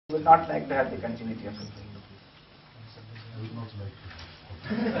would not like to have the continuity of suffering. Would not like to.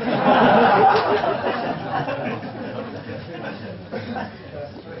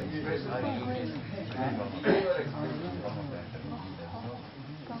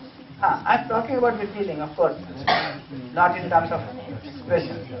 I'm talking about the feeling, of course, not in terms of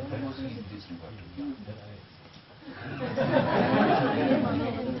expression.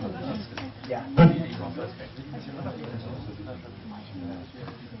 Yeah.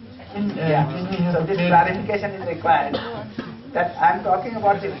 So this clarification is required that I am talking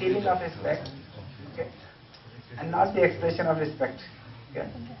about the feeling of respect, okay, and not the expression of respect. Okay.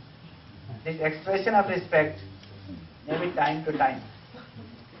 This expression of respect may be time to time,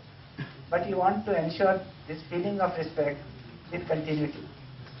 but you want to ensure this feeling of respect with continuity.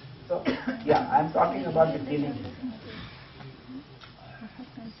 So, yeah, I am talking about the feeling.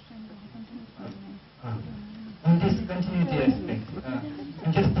 On this continuity aspect,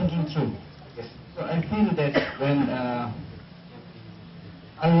 I'm just thinking through. Yes. So I feel that when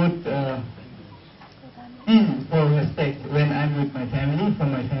I would feel for respect when I'm with my family,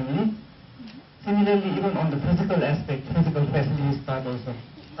 from my family. Similarly, even on the physical aspect, physical facilities part also,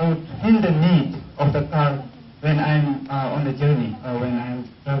 I would feel the need of the car when I'm on the journey or when I'm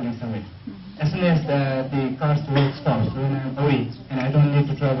traveling somewhere. As soon as the car's work stops, when I'm away and I don't need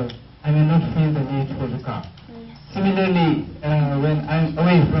to travel, I may not feel the need for the car. Similarly, when I'm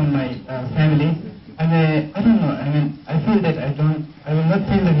away from my family, I feel that I will not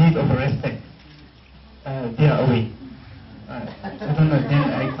feel the need of respect. They are away. I don't know,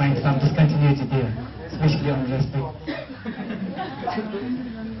 then I find some discontinuity there, especially on respect.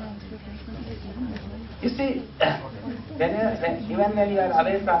 You see, even when you are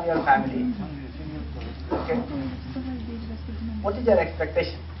away from your family, okay, what is your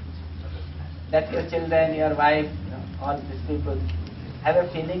expectation? That your children, your wife, all these people have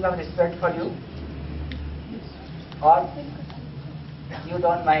a feeling of respect for you? Or you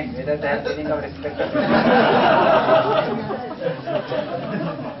don't mind whether they have feeling of respect for you?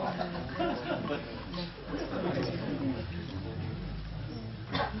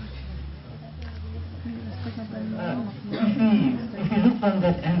 If you look from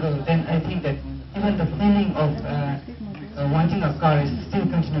that angle, then I think that even the feeling of wanting a car is still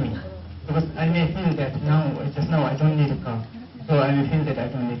continuing. Because I may feel that just now I don't need a car. So I may feel that I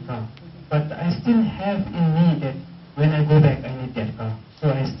don't need a car. But I still have in me that when I go back I need that car. So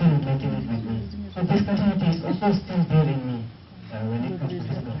I still maintain it with me. So this continuity is also still there in me when it comes to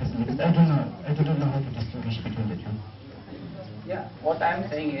physical facilities. I do not know how to distinguish between the two. Yeah, what I am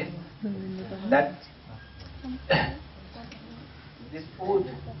saying is that this food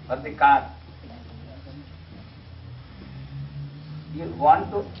or the car, you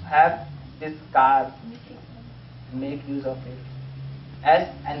want to have this car, make use of it as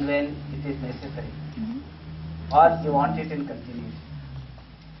and when it is necessary, or you want it in continuity.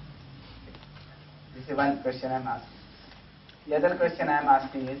 This is one question I am asking. The other question I am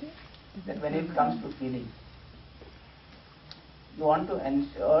asking is that when it comes to feeling, you want to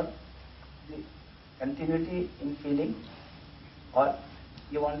ensure the continuity in feeling, or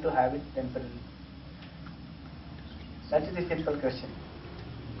you want to have it temporarily? That is a simple question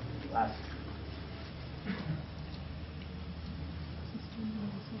to ask.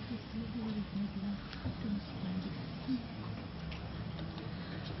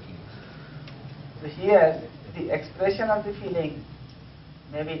 So here, the expression of the feeling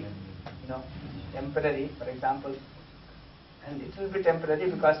may be, temporary, for example, and it will be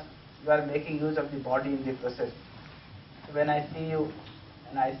temporary because you are making use of the body in the process. So when I see you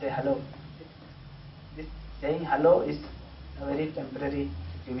and I say hello, this saying hello is a very temporary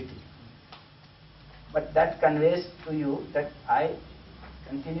activity. But that conveys to you that I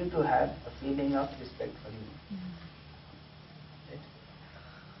continue to have a feeling of respect for you. Right?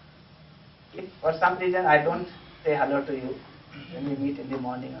 If for some reason I don't say hello to you when we meet in the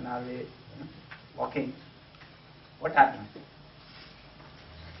morning on our way walking, what happens?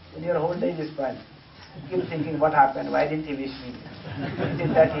 Then your whole day is spoiled. You keep thinking, what happened? Why didn't he wish me? It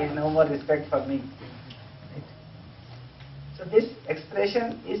is that he has no more respect for me. Right? So this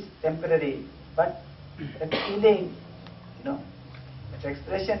expression is temporary, but that feeling, that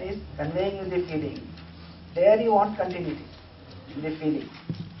expression is conveying you the feeling. There you want continuity in the feeling.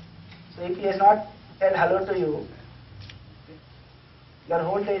 So if he has not said hello to you, your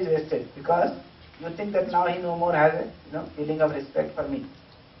whole day is wasted because you think that now he no more has a feeling of respect for me.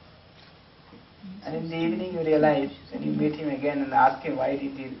 And in the evening you realize, when you meet him again and ask him why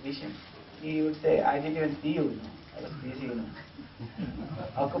did he wish him, he would say, I didn't even see you. I was busy,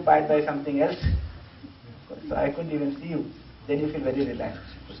 occupied by something else. So I couldn't even see you. then you feel very relaxed.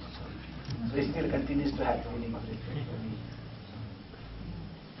 So it still continues to have feeling of respect.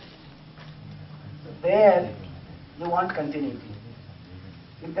 So there, you want continuity.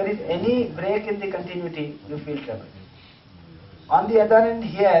 If there is any break in the continuity, you feel trouble. On the other hand,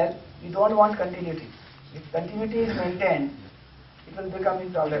 here, you don't want continuity. If continuity is maintained, it will become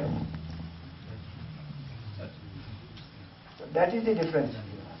intolerable. So that is the difference.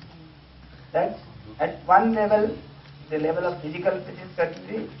 That at one level, the level of physical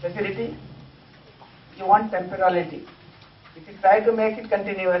facility, you want temporality. If you try to make it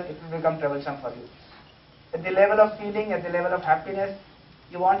continuous, it will become troublesome for you. At the level of feeling, at the level of happiness,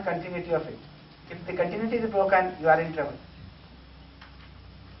 you want continuity of it. If the continuity is broken, you are in trouble.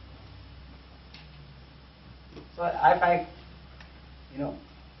 So I find, that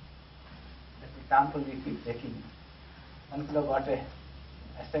example we keep taking. One fellow got a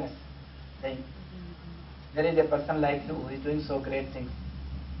SMS saying, there is a person like you who is doing so great things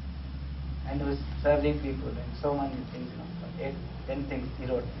and who is serving people and so many things, 8, 10 things he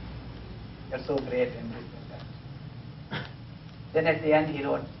wrote. You are so great and this and that. Then at the end he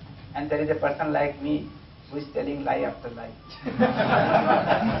wrote, and there is a person like me who is telling lie after lie.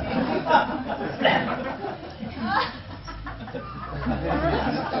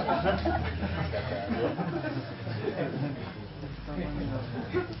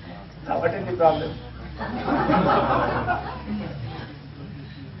 Now what is the problem?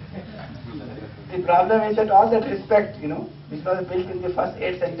 The problem is that all that respect, which was built in the first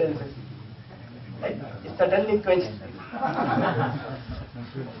 8 sentences, right, is suddenly quenched.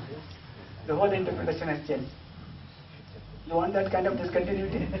 The whole interpretation has changed. You want that kind of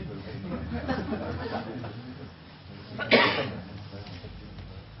discontinuity?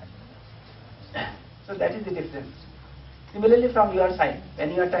 So that is the difference. Similarly, from your side,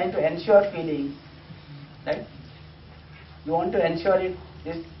 when you are trying to ensure feeling, right, you want to ensure it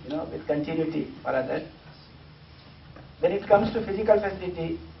is, with continuity for others. When it comes to physical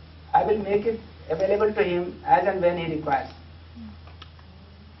facility, I will make it available to him as and when he requires.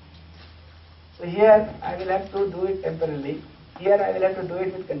 So here I will have to do it temporarily. Here I will have to do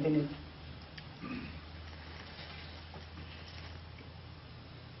it with continuity.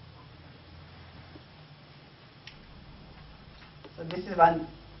 So this is one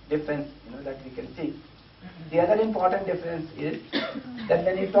difference, that we can see. The other important difference is that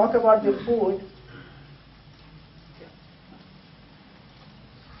when you talk about the food,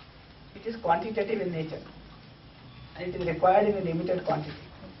 it is quantitative in nature and it is required in a limited quantity.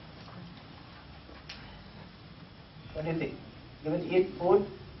 What do you think? You will eat food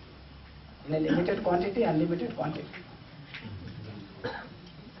in a limited quantity, unlimited quantity.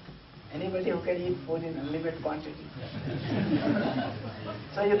 Anybody who can eat food in unlimited quantity?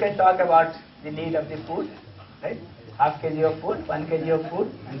 So you can talk about the need of the food, right? Half kg of food, 1 kg of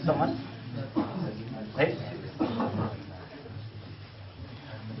food, and so on, right?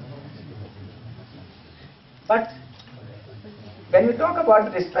 But when we talk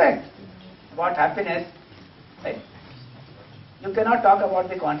about respect, about happiness, right? You cannot talk about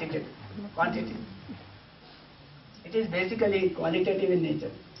the quantity. It is basically qualitative in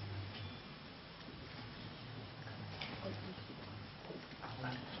nature.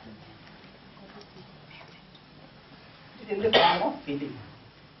 It is in the form of feeling.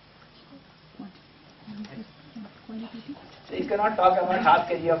 So you cannot talk about half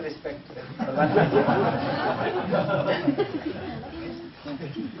kg of respect.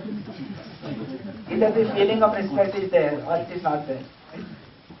 Either the feeling of respect is there or it is not there. Right?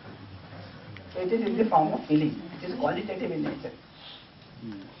 So it is in the form of feeling. It is qualitative in nature.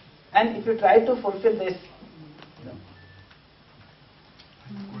 And if you try to fulfill this,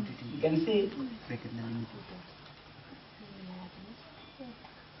 you can see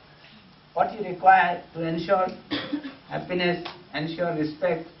what you require to ensure happiness, ensure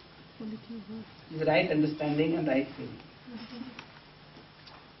respect, is right understanding and right feeling.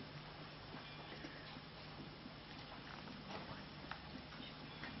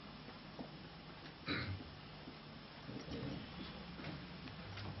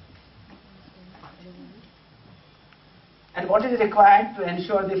 And what is required to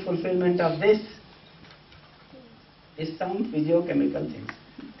ensure the fulfillment of this is some physiochemical things.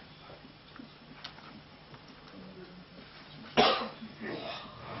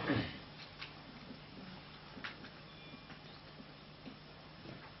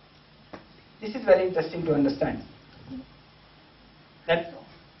 This is very interesting to understand. That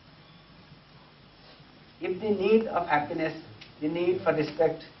if the need of happiness, the need for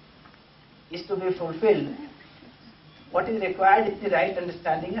respect is to be fulfilled, what is required is the right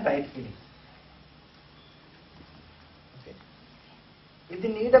understanding and right feeling. Okay. If the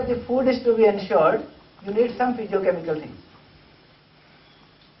need of the food is to be ensured, you need some physiochemical things.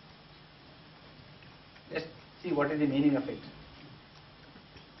 Let's see what is the meaning of it.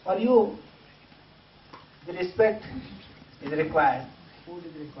 For you, the respect is required, food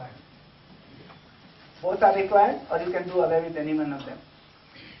is required. Both are required, or you can do away with any one of them.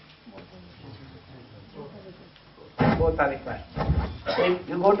 Both are required. If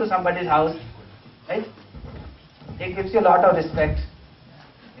you go to somebody's house, right? He gives you a lot of respect.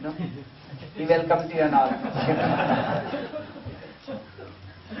 You know, he welcomes you and all,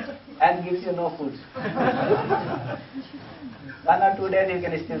 and gives you no food. 1 or 2 days you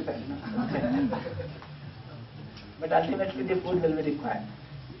can still spend. But ultimately the food will be required.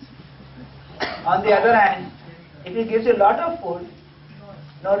 On the other hand, if he gives you a lot of food,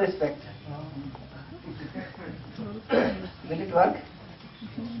 no respect, will it work?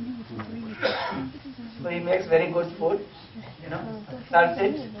 So he makes very good food, you know, serves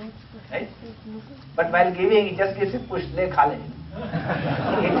it, right? But while giving, he just gives a push, le kha le.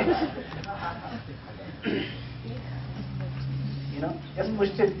 Eat it. You know, just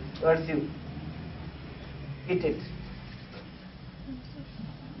pushed it towards you. Eat it.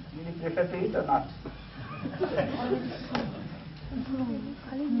 Will you prefer to eat or not?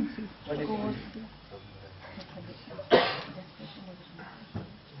 What is it?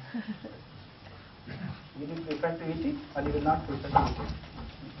 Will you prefer to eat it or you will not prefer to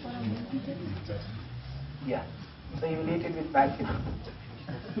eat it? Yeah. So you will eat it with bad feeling.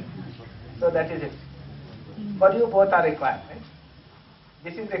 So that is it. For you both are required, right?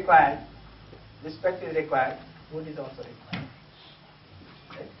 This is required, respect is required, food is also required.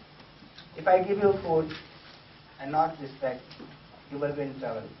 Right? If I give you food and not respect, you will be in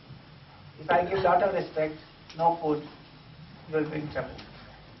trouble. If I give lot of respect, no food, you will be in trouble.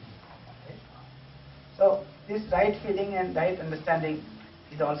 Right? So this right feeling and right understanding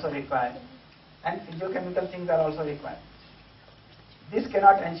is also required, and physiochemical things are also required. This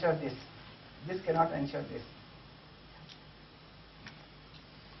cannot ensure this. This cannot ensure this.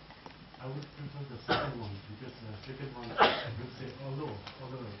 I would prefer the second one, because the second one will say, although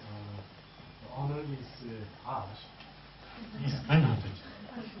the honor is harsh. Yes, I know it.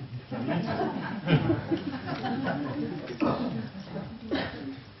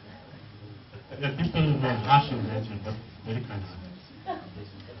 People who are harsh in nature, but very kind.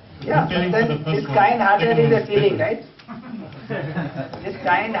 Yeah, but then this kind-hearted is a feeling, right? This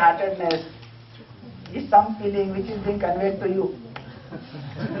kind-heartedness is some feeling which is being conveyed to you.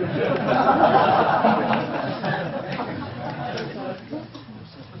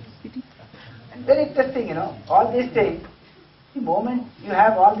 Very interesting, you know, all these things. The moment you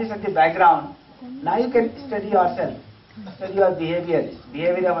have all this at the background, now you can study yourself, study your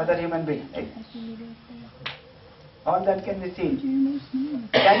behavior of other human beings, right? All that can be seen.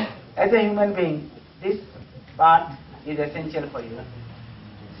 And as a human being, this part is essential for you.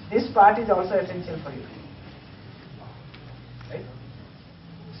 This part is also essential for you. Right?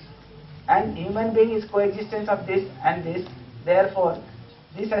 And human being is coexistence of this and this. Therefore,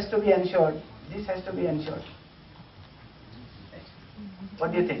 this has to be ensured. This has to be ensured.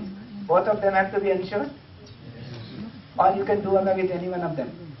 What do you think? Both of them have to be ensured? Or you can do away with any one of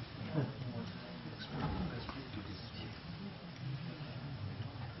them?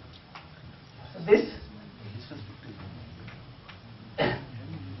 This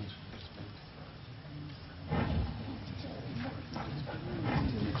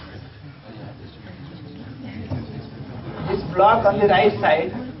block on the right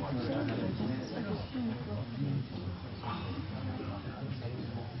side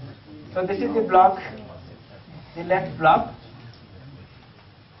so this is the block, the left block,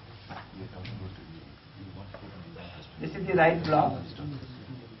 this is the right block,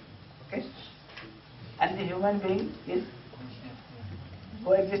 okay, and the human being is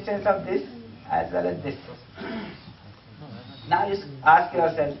coexistence of this as well as this. Now you ask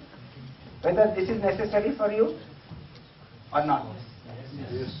yourself whether this is necessary for you or not.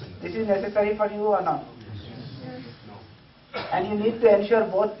 This is necessary for you or not. And you need to ensure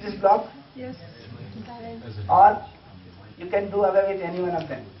both this block, Yes. or you can do away with any one of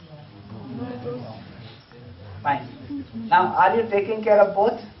them. Fine. Now, are you taking care of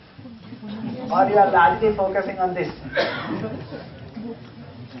both, or you are largely focusing on this?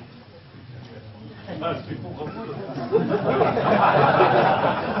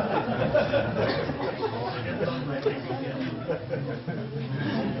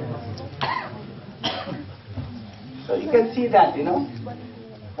 So you can see that, you know,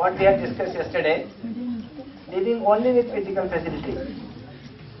 what we have discussed yesterday, living only with physical facilities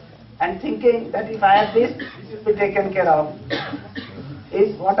and thinking that if I have this, this will be taken care of.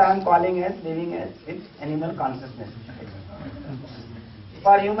 is what I am calling as living as its animal consciousness.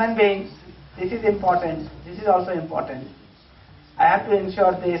 For human beings, this is important, this is also important. I have to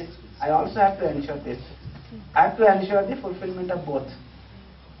ensure this, I also have to ensure this. I have to ensure the fulfillment of both.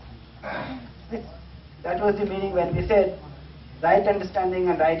 That was the meaning when we said right understanding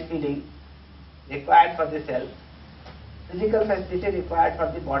and right feeling required for the self, physical facility required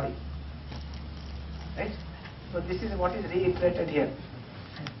for the body. Right? So this is what is reiterated here.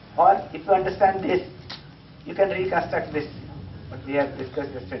 Or if you understand this, you can reconstruct this, what we have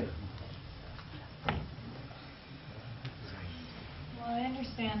discussed yesterday. Well, I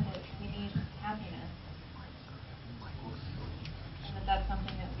understand that we need happiness, and that that's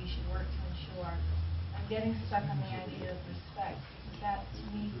something that we should work to ensure. I'm getting stuck on the idea of respect, because that to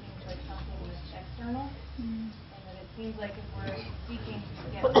me seems like something that's external, and that it seems like if we're seeking to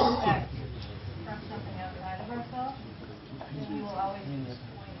get respect from something outside of ourselves, then we will always be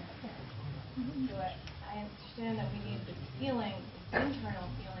disappointed. So I understand that we need this feeling, this internal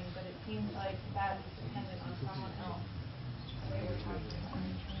feeling, but it seems like that is dependent on someone else. The way we're talking about.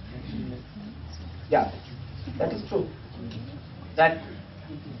 Yeah, that is true. That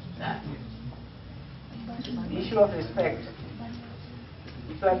the issue of respect,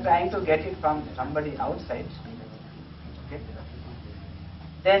 if you are trying to get it from somebody outside, okay,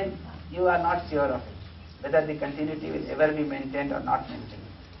 then you are not sure of it, whether the continuity will ever be maintained or not maintained.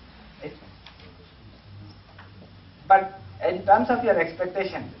 Right? But in terms of your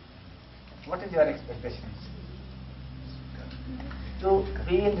expectation, what is your expectation? To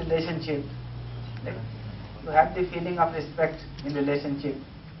be in relationship, right? To have the feeling of respect in relationship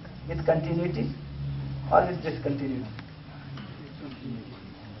with continuity or with discontinuity.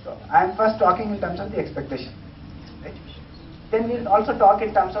 So I am first talking in terms of the expectation. Right? Then we will also talk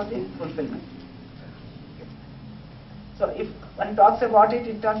in terms of the fulfillment. Okay. So if one talks about it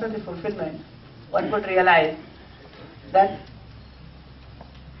in terms of the fulfillment, one could realize that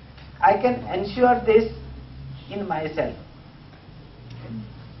I can ensure this in myself. Okay.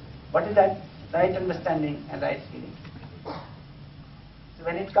 What is that? Right understanding and right feeling. So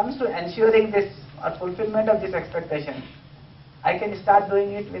when it comes to ensuring this or fulfillment of this expectation, I can start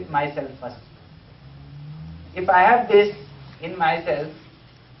doing it with myself first. If I have this in myself,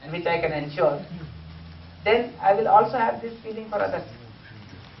 and which I can ensure, then I will also have this feeling for others.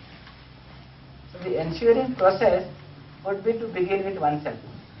 So the ensuring process would be to begin with oneself.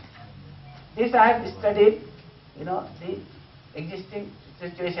 This I have studied, the existing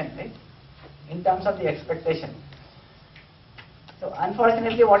situation, right, in terms of the expectation. So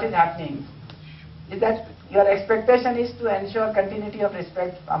unfortunately what is happening is that your expectation is to ensure continuity of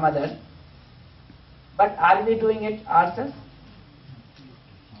respect from others, but are we doing it ourselves?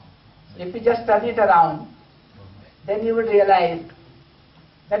 If you just turn it around, then you will realize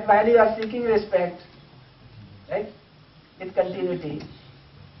that while you are seeking respect, right, with continuity,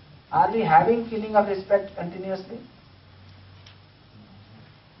 are we having feeling of respect continuously?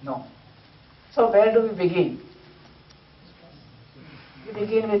 No. So where do we begin? We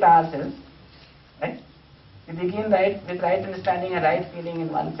begin with ourselves, right? We begin with right understanding and right feeling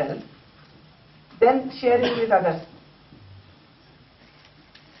in oneself, then sharing with others.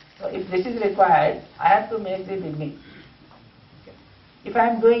 So if this is required, I have to make the beginning. Okay. If I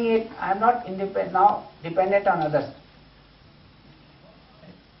am doing it, I am not now dependent on others.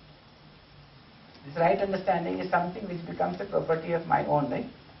 This right understanding is something which becomes a property of my own, right?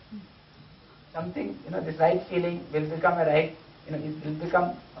 Something, this right feeling will become a right, it will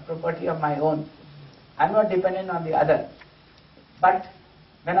become a property of my own. I am not dependent on the other. But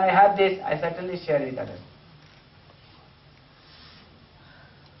when I have this, I certainly share with others.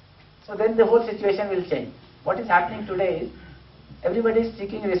 So then the whole situation will change. What is happening today is everybody is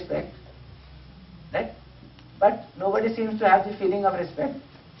seeking respect, right? But nobody seems to have the feeling of respect.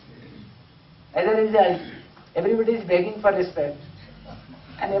 As a result, everybody is begging for respect,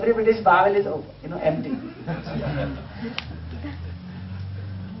 and everybody's bowel is empty.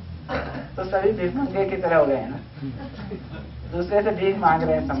 तो सभी भीख मंगे की तरह हो गए हैं ना, दूसरे से भीख मांग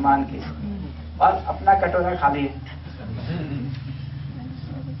रहे हैं सम्मान की और अपना कटोरा खाली है.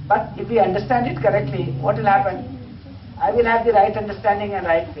 But if we understand it correctly, what will happen? I will have the right understanding and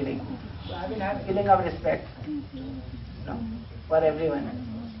right feeling. So I will have feeling of respect, for everyone.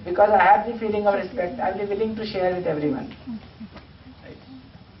 Because I have the feeling of respect, I will be willing to share with everyone. Right?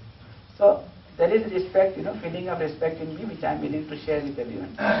 So there is respect, feeling of respect in me, which I am willing to share with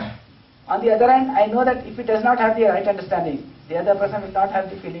everyone. On the other hand, I know that if he does not have the right understanding, the other person will not have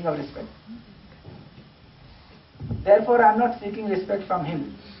the feeling of respect. Therefore, I am not seeking respect from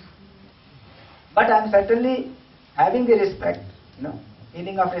him. But I am certainly having the respect,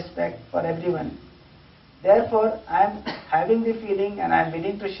 feeling of respect for everyone. Therefore, I am having the feeling and I am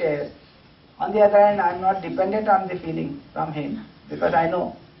willing to share. On the other hand, I am not dependent on the feeling from him, because I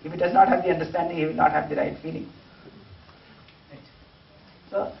know if he does not have the understanding, he will not have the right feeling. Right.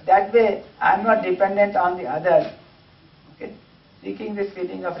 So that way, I am not dependent on the other, okay, seeking this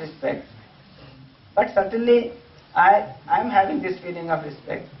feeling of respect. But certainly, I am having this feeling of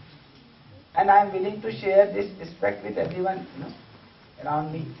respect, and I am willing to share this respect with everyone,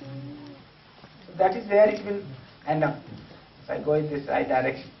 around me. So that is where it will end up, if I go in this right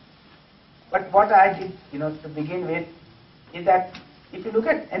direction. But what I did, to begin with, is that if you look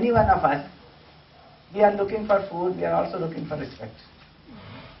at any one of us, we are looking for food, we are also looking for respect.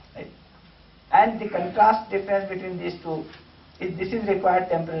 Right? And the contrast difference between these two is this is required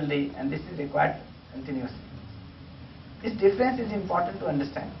temporarily and this is required continuously. This difference is important to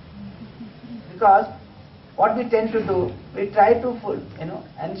understand, because what we tend to do, we try to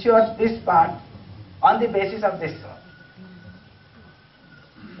ensure this part on the basis of this.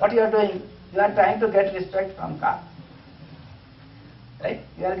 What you are doing, you are trying to get respect from car. Right?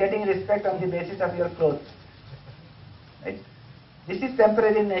 You are getting respect on the basis of your clothes. Right? This is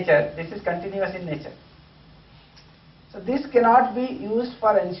temporary in nature, this is continuous in nature. So this cannot be used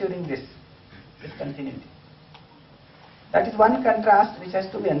for ensuring this continuity. That is one contrast which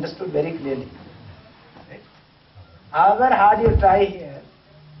has to be understood very clearly. Right? However hard you try here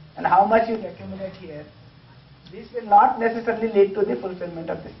and how much you accumulate here, this will not necessarily lead to the fulfillment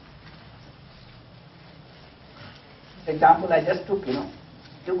of this. For example, I just took,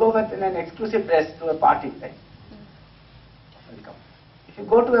 you go with an exclusive dress to a party, right? If you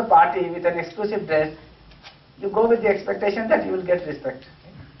go to a party with an exclusive dress, you go with the expectation that you will get respect.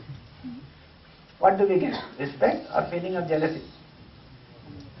 What do we get? Respect or feeling of jealousy?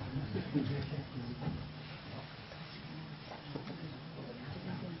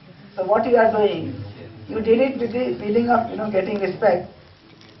 So what you are doing, you did it with the feeling of getting respect.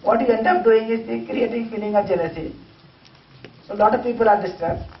 What you end up doing is creating feeling of jealousy. So a lot of people are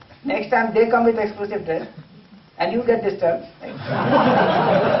disturbed. Next time they come with exclusive dress and you get disturbed. Right?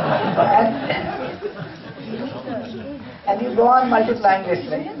 and you go on multiplying this,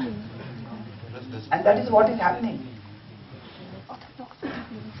 right? And that is what is happening.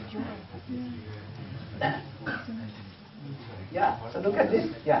 Yeah, so look at this.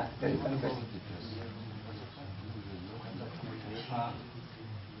 Yeah, there is one question.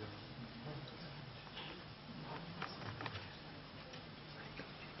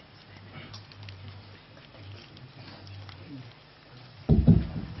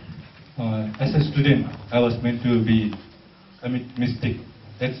 As a student, I was meant to be a mystic.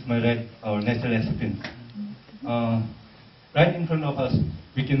 That's my right, our natural acceptance. Right in front of us,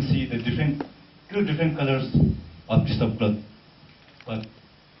 we can see the two different colors of piece of cloth, but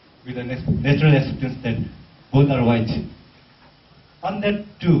with a natural acceptance that both are white. On that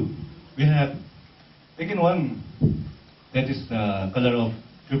too, we have taken one that is the color of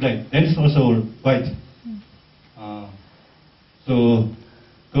tube light. That is also white.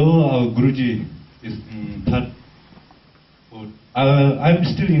 Though our Guruji is in third boat, I'm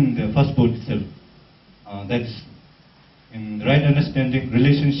still in the first boat itself. That's in the right understanding,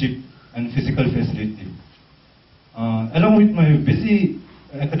 relationship, and physical facility. Along with my busy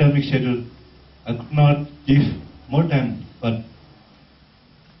academic schedule, I could not give more time, but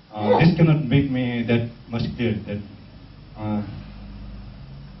this cannot make me that much clear that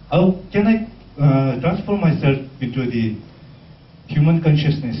how can I transform myself into the human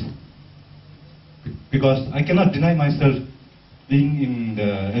consciousness, because I cannot deny myself being in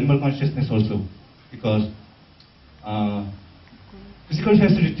the animal consciousness also, because physical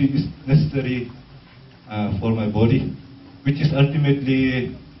facility is necessary for my body, which is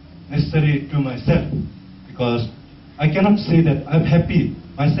ultimately necessary to myself, because I cannot say that I'm happy,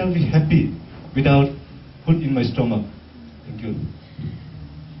 myself is happy without food in my stomach. Thank you.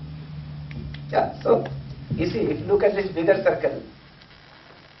 Yeah, so you see, if you look at this bigger circle,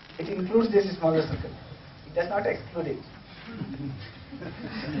 it includes this smaller circle. It does not exclude it.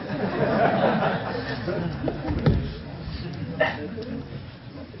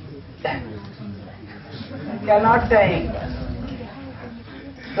 We are not saying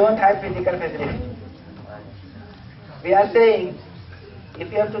don't have physical facility. We are saying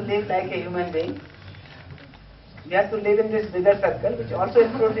if you have to live like a human being, you have to live in this bigger circle, which also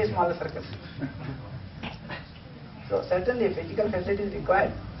includes the smaller circles. So certainly physical facility is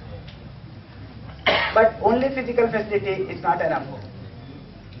required. But only physical facility is not enough.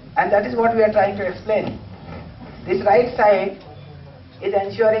 And that is what we are trying to explain. This right side is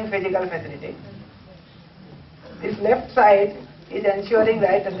ensuring physical facility. This left side is ensuring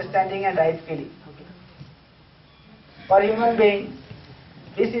right understanding and right feeling. For human beings,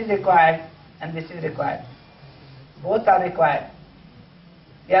 this is required and this is required. Both are required.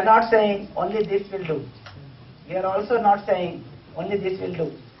 We are not saying only this will do. We are also not saying only this will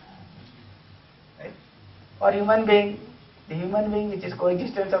do. Right? For human being, the human being which is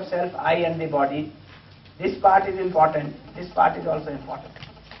coexistence of self, I and the body, this part is important, this part is also important.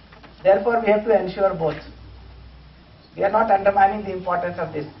 Therefore, we have to ensure both. We are not undermining the importance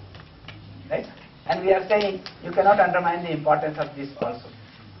of this, right? And we are saying you cannot undermine the importance of this also.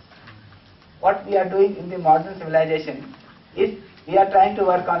 What we are doing in the modern civilization is we are trying to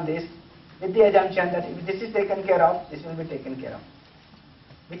work on this with the assumption that if this is taken care of, this will be taken care of,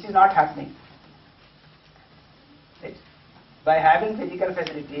 which is not happening. Right? By having physical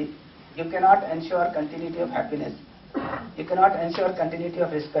facility, you cannot ensure continuity of happiness. You cannot ensure continuity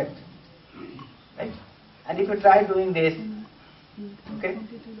of respect. Right? And if you try doing this, okay,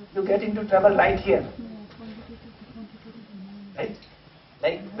 you get into trouble right here. Right?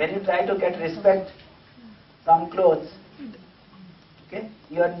 Like when you try to get respect from clothes, okay,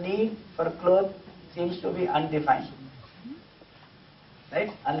 your need for clothes seems to be undefined, right?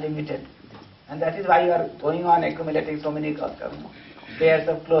 Unlimited. And that is why you are going on accumulating so many pairs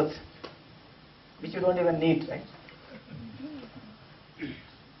of clothes, which you don't even need, right?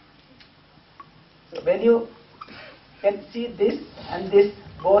 So when you can see this and this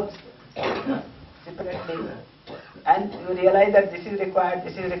both separately, and you realize that this is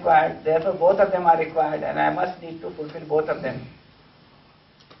required, therefore both of them are required and I must need to fulfill both of them.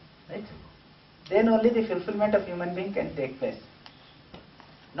 Right? Then only the fulfillment of human being can take place.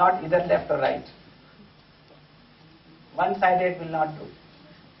 Not either left or right. One-sided will not do.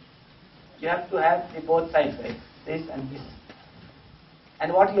 You have to have the both sides, right? This and this.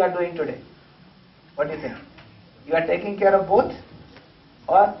 And what you are doing today? What do you think? You are taking care of both,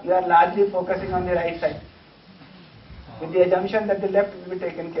 or you are largely focusing on the right side, with the assumption that the left will be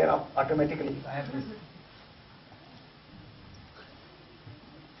taken care of automatically.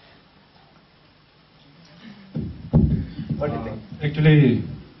 What do you think? Actually,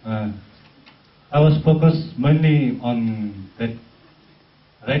 I was focused mainly on that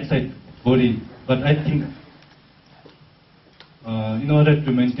right side body, but I think in order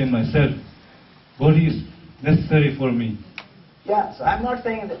to maintain myself, body is necessary for me. Yeah, so I'm not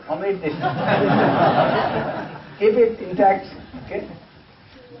saying that omit this. Keep it intact, okay?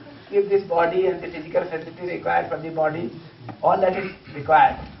 Keep this body and the physical facility required for the body, all that is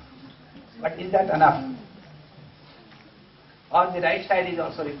required. But is that enough? Or the right side is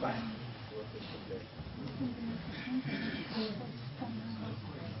also required?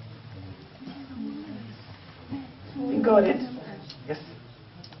 Think about it. Yes.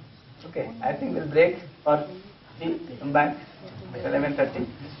 Okay, I think we'll break or come back at 11:30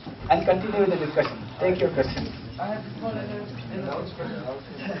 and continue with the discussion. Take your questions.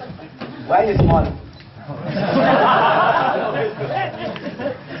 Why is small?